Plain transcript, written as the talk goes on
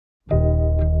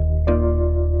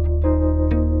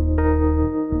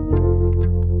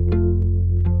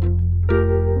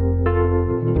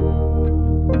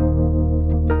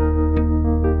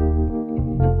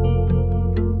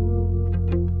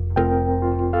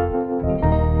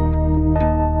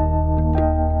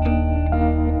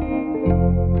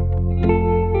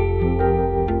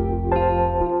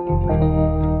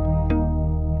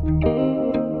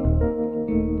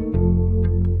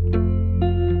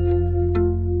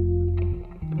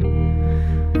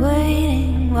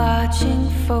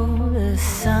for the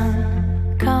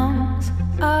sun comes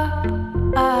up.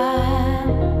 I'm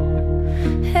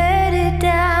headed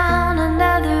down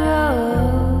another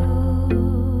road,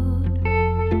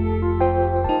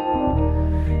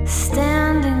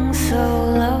 standing so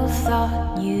low,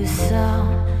 thought you saw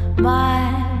my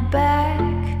back.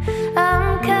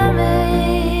 I'm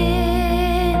coming,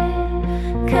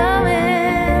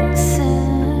 coming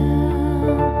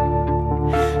soon.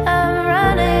 I'm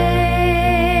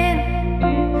running,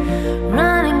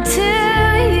 running to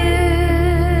you.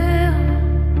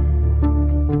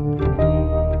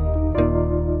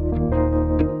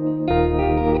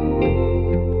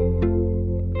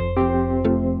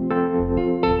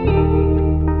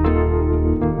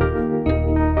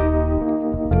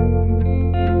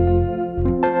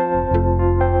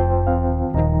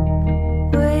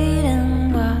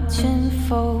 Waiting, watching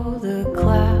for the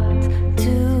clouds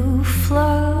to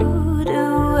float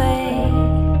away,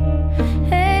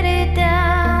 headed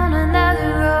down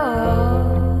another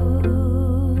road,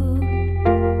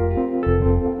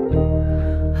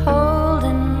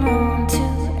 holding on to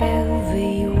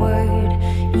every word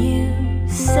you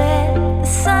said. The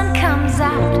sun comes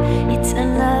out, it's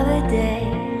another day.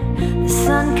 The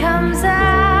sun comes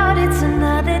out, it's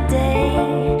another day.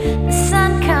 The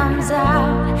sun comes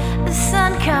out, the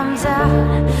sun comes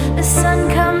out, the sun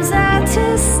comes out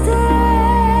to stay.